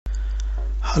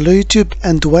Hello YouTube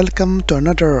and welcome to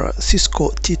another Cisco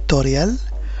tutorial.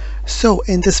 So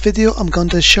in this video I'm going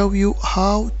to show you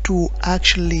how to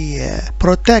actually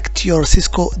protect your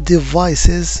Cisco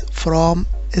devices from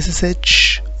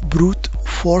SSH brute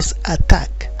force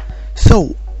attack.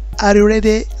 So are you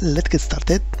ready? Let's get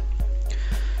started.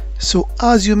 So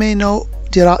as you may know,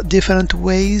 there are different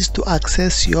ways to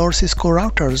access your Cisco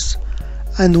routers,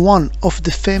 and one of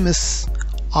the famous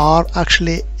are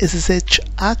actually SSH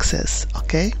access.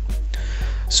 Okay,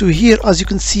 so here as you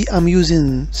can see I'm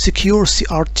using secure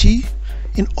CRT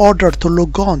in order to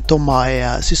log on to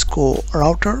my Cisco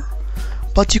router,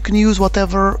 but you can use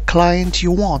whatever client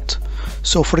you want.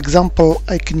 So for example,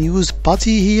 I can use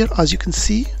PuTTY here, as you can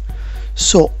see.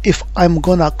 So if I'm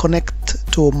gonna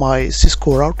connect to my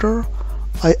Cisco router,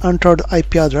 I enter the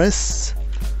IP address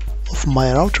of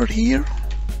my router here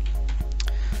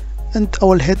and I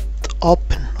will hit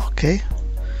open. Okay,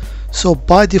 so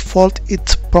by default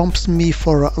it prompts me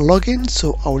for a login,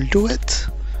 so I will do it.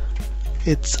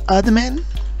 It's admin,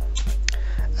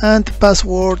 and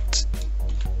password,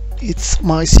 it's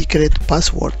my secret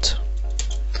password.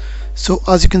 So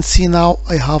as you can see now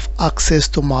I have access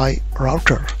to my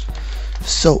router.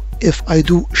 So if I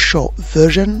do show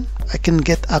version, I can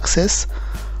get access.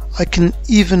 I can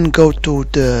even go to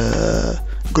the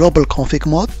global config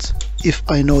mode if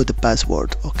I know the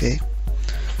password. Okay,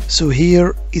 so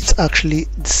here it's actually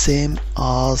the same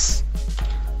as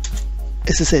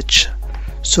SSH.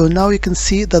 So now you can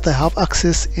see that I have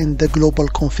access in the global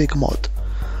config mode.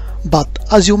 But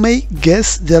as you may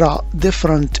guess, there are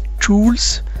different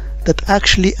tools that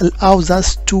actually allows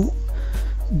us to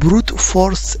brute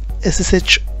force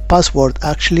SSH password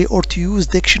actually, or to use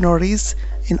dictionaries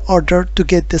in order to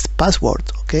get this password.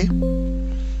 Okay,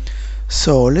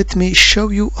 so let me show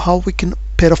you how we can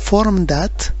perform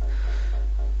that.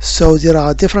 So there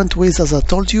are different ways, as I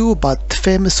told you, but the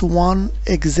famous one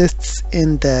exists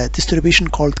in the distribution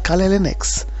called Kali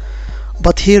Linux.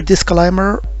 But here,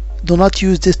 disclaimer: do not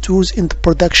use these tools in the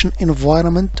production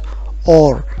environment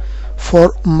or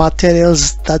for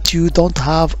materials that you don't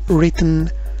have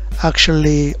written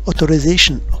actually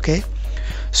authorization. Okay,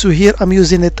 so here I'm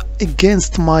using it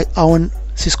against my own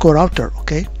Cisco router.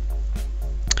 Okay,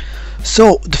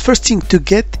 so the first thing to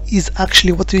get is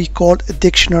actually what we call a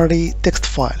dictionary text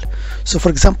file. So for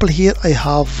example, here I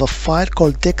have a file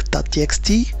called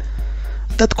dict.txt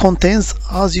that contains,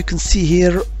 as you can see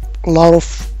here, a lot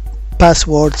of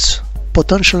passwords,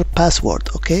 potential password.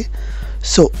 Okay,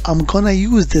 so I'm gonna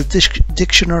use this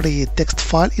dictionary text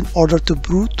file in order to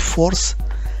brute force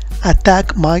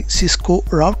attack my Cisco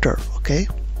router. Okay,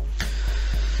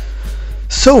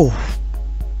 so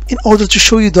in order to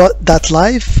show you that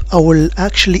live, I will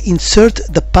actually insert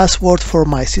the password for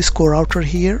my Cisco router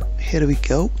here. Here we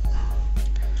go.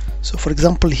 So for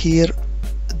example, here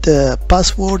the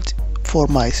password for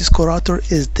my Cisco router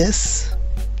is this.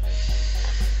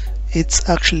 It's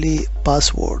actually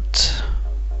password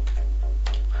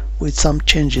with some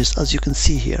changes, as you can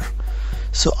see here.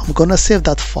 So I'm gonna save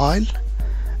that file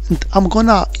and I'm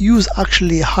gonna use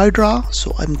actually Hydra.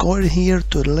 So I'm going here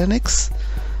to Linux,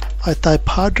 I type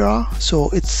Hydra. So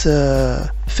it's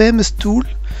a famous tool,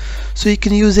 so you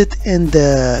can use it in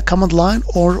the command line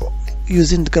or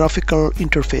using the graphical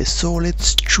interface. So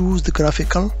let's choose the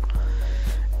graphical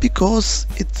because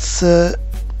it's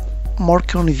more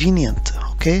convenient.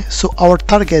 Okay, so our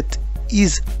target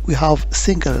is, we have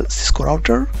single Cisco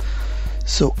router,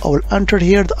 so I will enter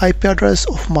here the IP address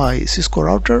of my Cisco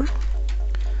router.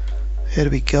 Here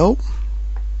we go.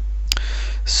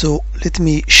 So let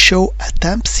me show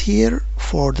attempts here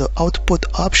for the output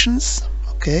options.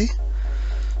 Okay,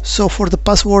 so for the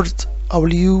password I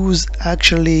will use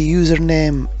actually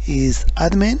username is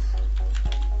admin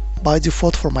by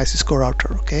default for my Cisco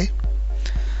router. Okay,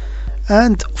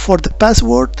 and for the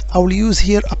password I will use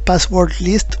here a password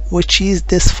list, which is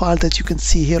this file that you can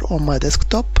see here on my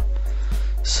desktop.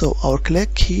 So I will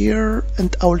click here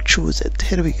and I will choose it.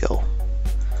 Here we go.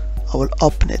 I will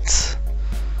open it.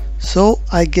 So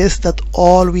I guess that's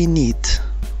all we need.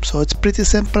 So it's pretty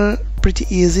simple, pretty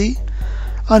easy.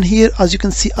 And here, as you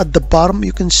can see at the bottom,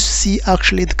 you can see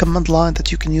actually the command line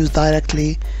that you can use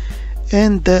directly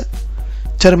in the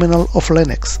terminal of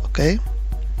Linux. Okay,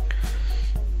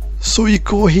 so you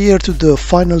go here to the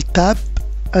final tab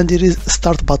and there is a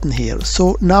start button here.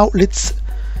 So now let's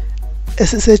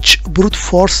SSH brute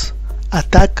force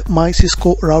attack my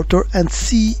Cisco router and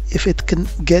see if it can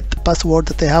get the password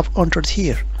that I have entered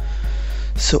here.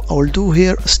 So I will do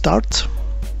here start.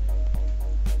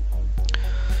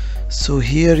 So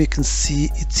here you can see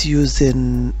it's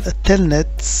using a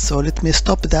Telnet, so let me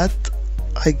stop that.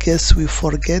 I guess we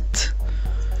forget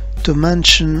to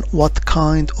mention what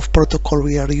kind of protocol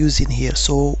we are using here.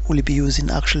 So we'll be using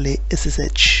actually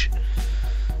SSH.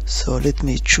 So let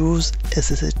me choose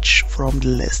SSH from the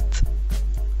list.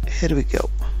 Here we go.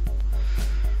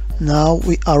 Now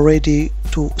we are ready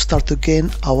to start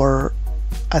again our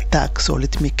attack. So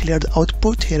let me clear the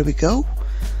output. Here we go,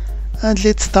 and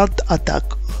let's start the attack.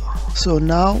 So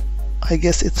now I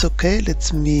guess it's okay.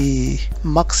 Let me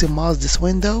maximize this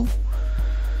window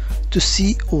to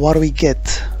see what we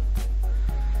get.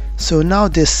 So now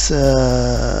this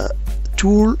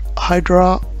tool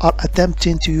Hydra are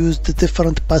attempting to use the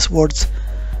different passwords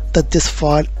that this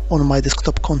file on my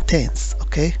desktop contains,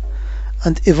 okay,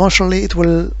 and eventually it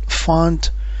will find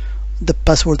the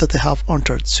password that I have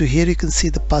entered. So here you can see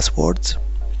the passwords,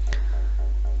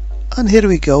 and here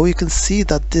we go. You can see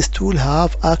that this tool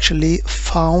have actually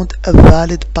found a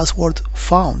valid password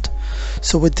found.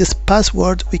 So with this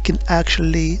password we can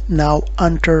actually now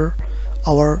enter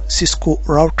our Cisco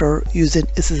router using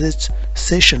SSH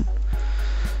session.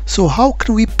 So how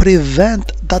can we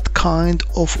prevent that kind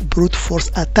of brute force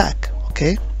attack?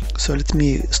 Okay, so let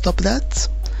me stop that,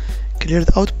 clear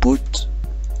the output.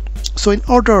 So in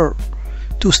order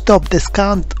to stop this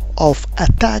kind of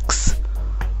attacks,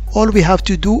 all we have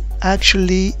to do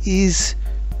actually is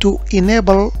to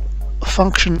enable a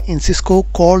function in Cisco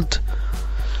called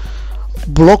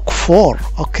block for.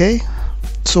 Okay,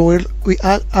 so we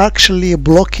are actually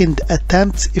blocking the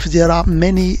attempts if there are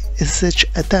many SSH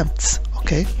attempts.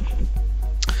 Okay,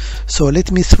 so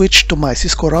let me switch to my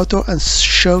Cisco router and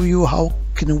show you how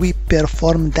can we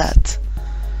perform that.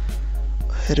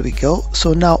 Here we go.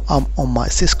 So now I'm on my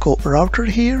Cisco router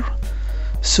here.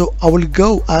 So I will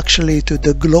go actually to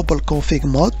the global config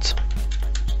mode.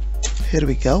 Here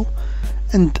we go,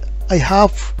 and I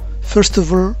have first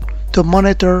of all to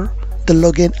monitor the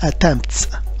login attempts.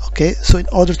 Okay, so in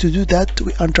order to do that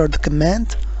we enter the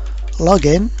command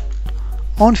login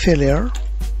on failure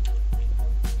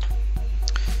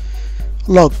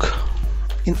log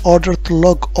in order to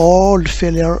log all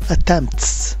failure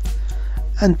attempts,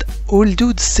 and we'll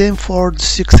do the same for the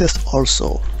success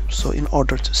also. So in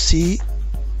order to see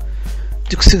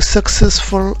the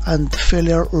successful and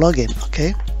failure login.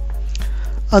 Okay,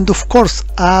 and of course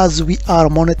as we are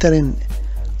monitoring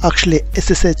actually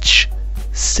SSH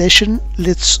session,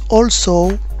 let's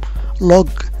also log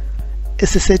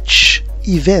SSH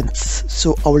events.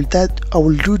 So I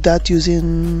will do that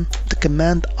using the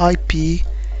command IP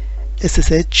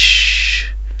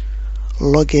SSH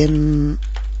login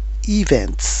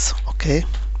events. Okay,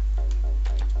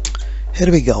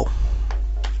 here we go.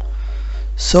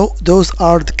 So those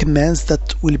are the commands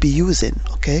that we'll be using.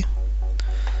 Okay,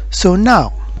 so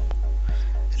now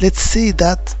let's see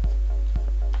that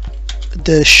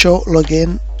the show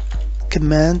login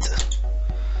command.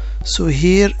 So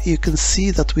here you can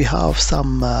see that we have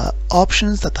some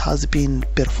options that has been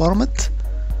performed.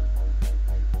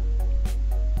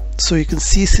 So you can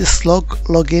see syslog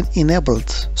login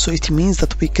enabled, so it means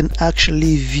that we can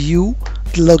actually view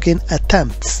the login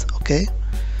attempts. Okay,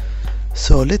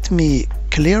 so let me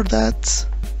clear that,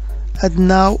 and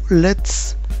now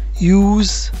let's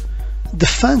use the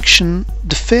function,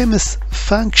 the famous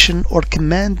function or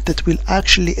command that will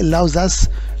actually allows us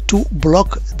to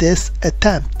block these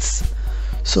attempts.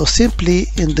 So simply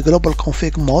in the global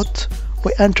config mode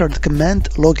we enter the command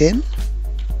login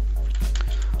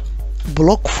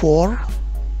block for.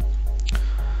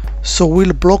 So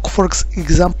we'll block, for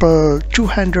example,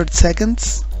 200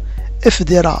 seconds if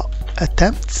there are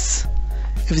attempts.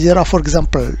 If there are, for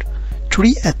example,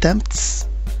 3 attempts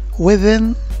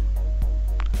within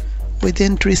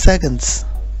 3 seconds.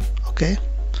 Okay,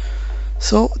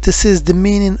 so this is the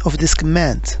meaning of this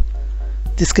command.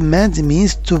 This command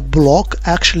means to block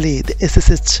actually the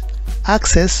SSH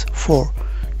access for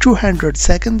 200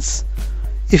 seconds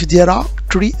if there are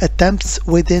 3 attempts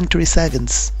within 3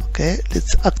 seconds. Okay,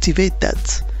 let's activate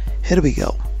that. Here we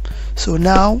go. So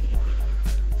now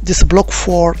this block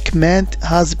for command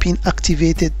has been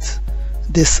activated,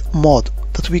 this mode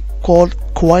that we call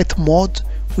quiet mode,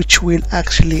 which will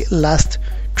actually last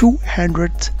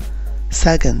 200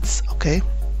 seconds. Okay,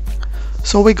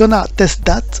 so we're gonna test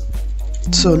that.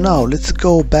 So now let's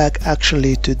go back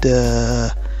actually to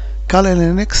the Kali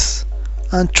Linux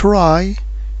and try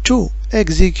to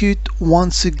execute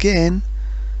once again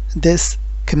this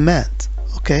command.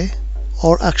 Okay,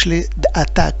 or actually the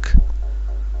attack.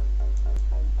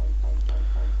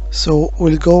 So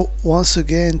we'll go once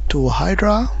again to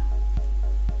Hydra.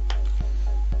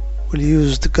 We'll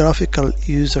use the graphical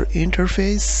user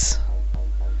interface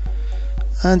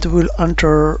and we'll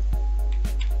enter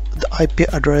the IP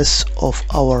address of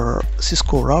our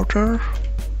Cisco router,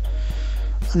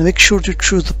 and make sure to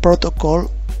choose the protocol,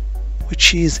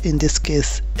 which is in this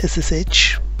case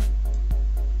SSH.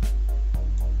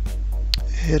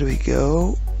 Here we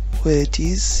go, where it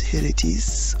is, here it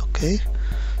is. Okay,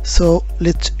 so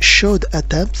let's show the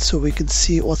attempt so we can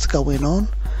see what's going on.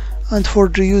 And for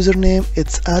the username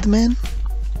it's admin,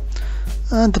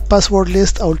 and the password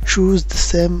list I'll choose the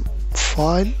same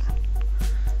file,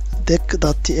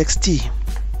 deck.txt.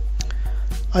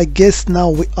 I guess now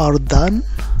we are done.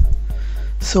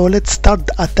 So let's start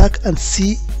the attack and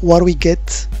see what we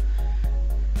get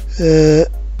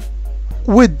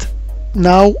with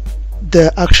now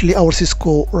actually our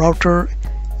Cisco router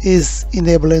is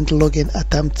enabling the login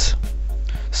attempt.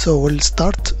 So we'll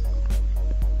start.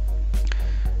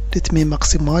 Let me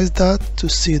maximize that to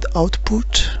see the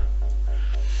output.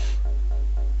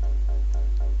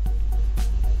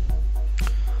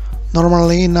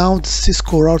 Normally now the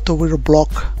Cisco router will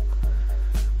block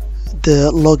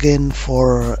the login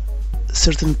for a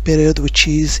certain period, which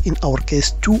is in our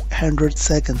case 200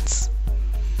 seconds.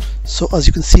 So as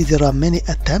you can see, there are many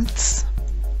attempts,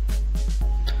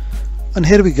 and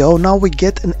here we go. Now we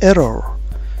get an error,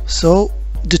 so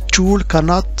the tool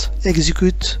cannot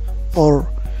execute or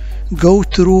go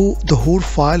through the whole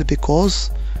file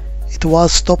because it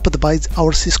was stopped by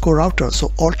our Cisco router.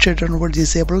 So all children were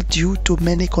disabled due to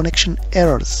many connection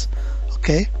errors.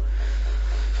 Okay,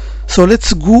 so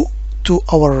let's go to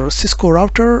our Cisco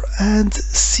router and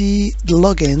see the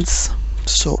logins.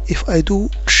 So if I do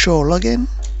show login,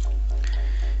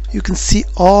 you can see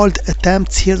all the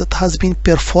attempts here that has been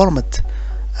performed,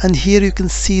 and here you can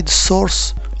see the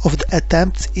source of the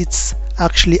attempts. It's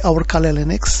actually our Kali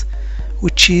Linux,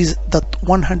 which is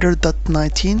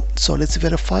 .100.19. so let's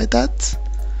verify that.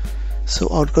 So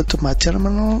I'll go to my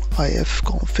terminal,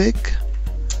 ifconfig,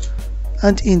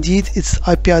 and indeed it's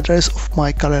IP address of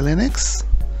my Kali Linux.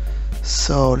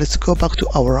 So let's go back to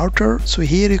our router. So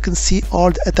here you can see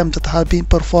all the attempts that have been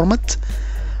performed,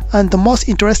 and the most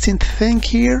interesting thing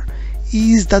here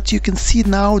is that you can see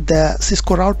now the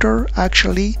Cisco router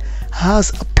actually has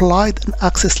applied an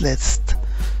access list.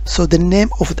 So the name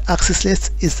of the access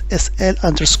list is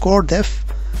sl_def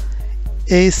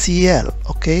acl,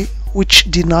 okay,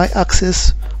 which deny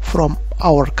access from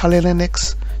our Kali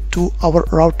Linux to our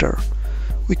router.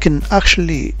 We can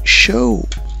actually show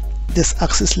this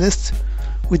access list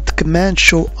with the command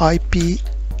show IP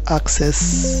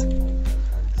access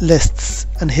lists,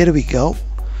 and here we go.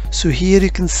 So here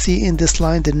you can see in this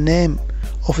line the name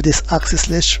of this access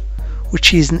list,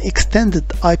 which is an extended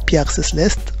IP access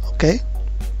list. Okay,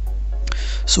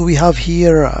 so we have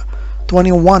here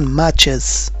 21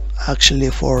 matches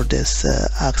actually for this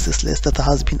access list that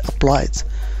has been applied,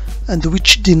 and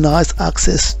which denies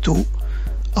access to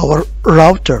our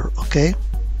router. Okay,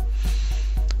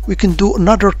 we can do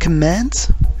another command,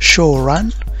 show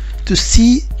run, to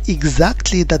see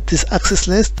exactly that this access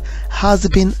list has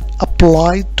been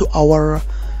applied to our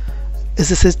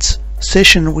SSH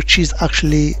session, which is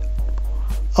actually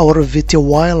our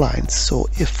VTY lines. So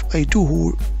if I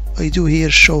do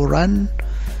here show run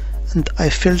and I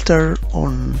filter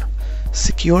on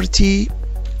security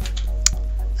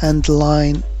and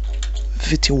line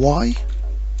VTY,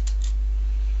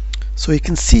 so you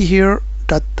can see here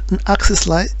that an access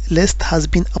list has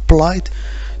been applied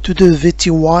to the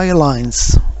VTY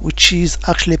lines, which is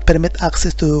actually permit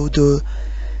access to the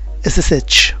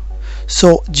SSH.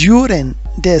 So during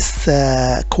this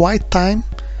quiet time,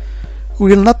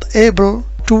 we will not able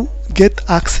to get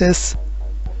access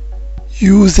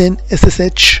using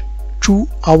SSH to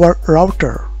our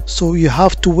router. So you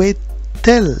have to wait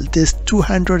till this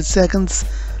 200 seconds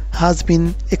has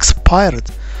been expired.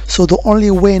 So the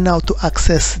only way now to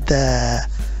access the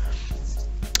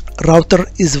router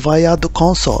is via the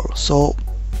console, so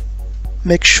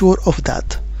make sure of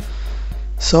that.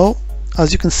 So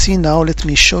as you can see now, let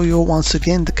me show you once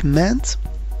again the command.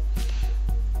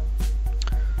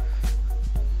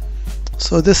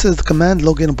 So this is the command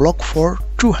login block for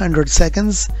 200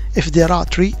 seconds if there are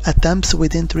 3 attempts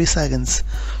within 3 seconds.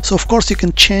 So of course you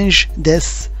can change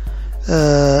this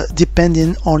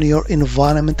depending on your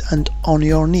environment and on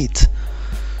your needs.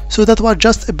 So that was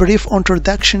just a brief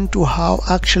introduction to how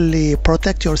actually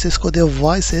protect your Cisco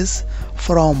devices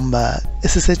from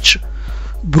SSH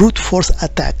brute force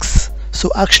attacks.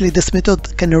 So actually this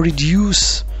method can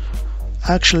reduce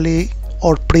actually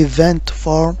or prevent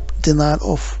from denial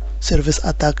of service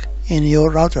attack in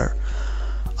your router.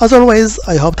 As always,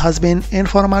 I hope it has been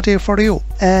informative for you,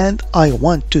 and I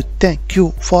want to thank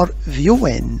you for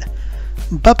viewing.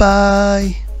 Bye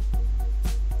bye.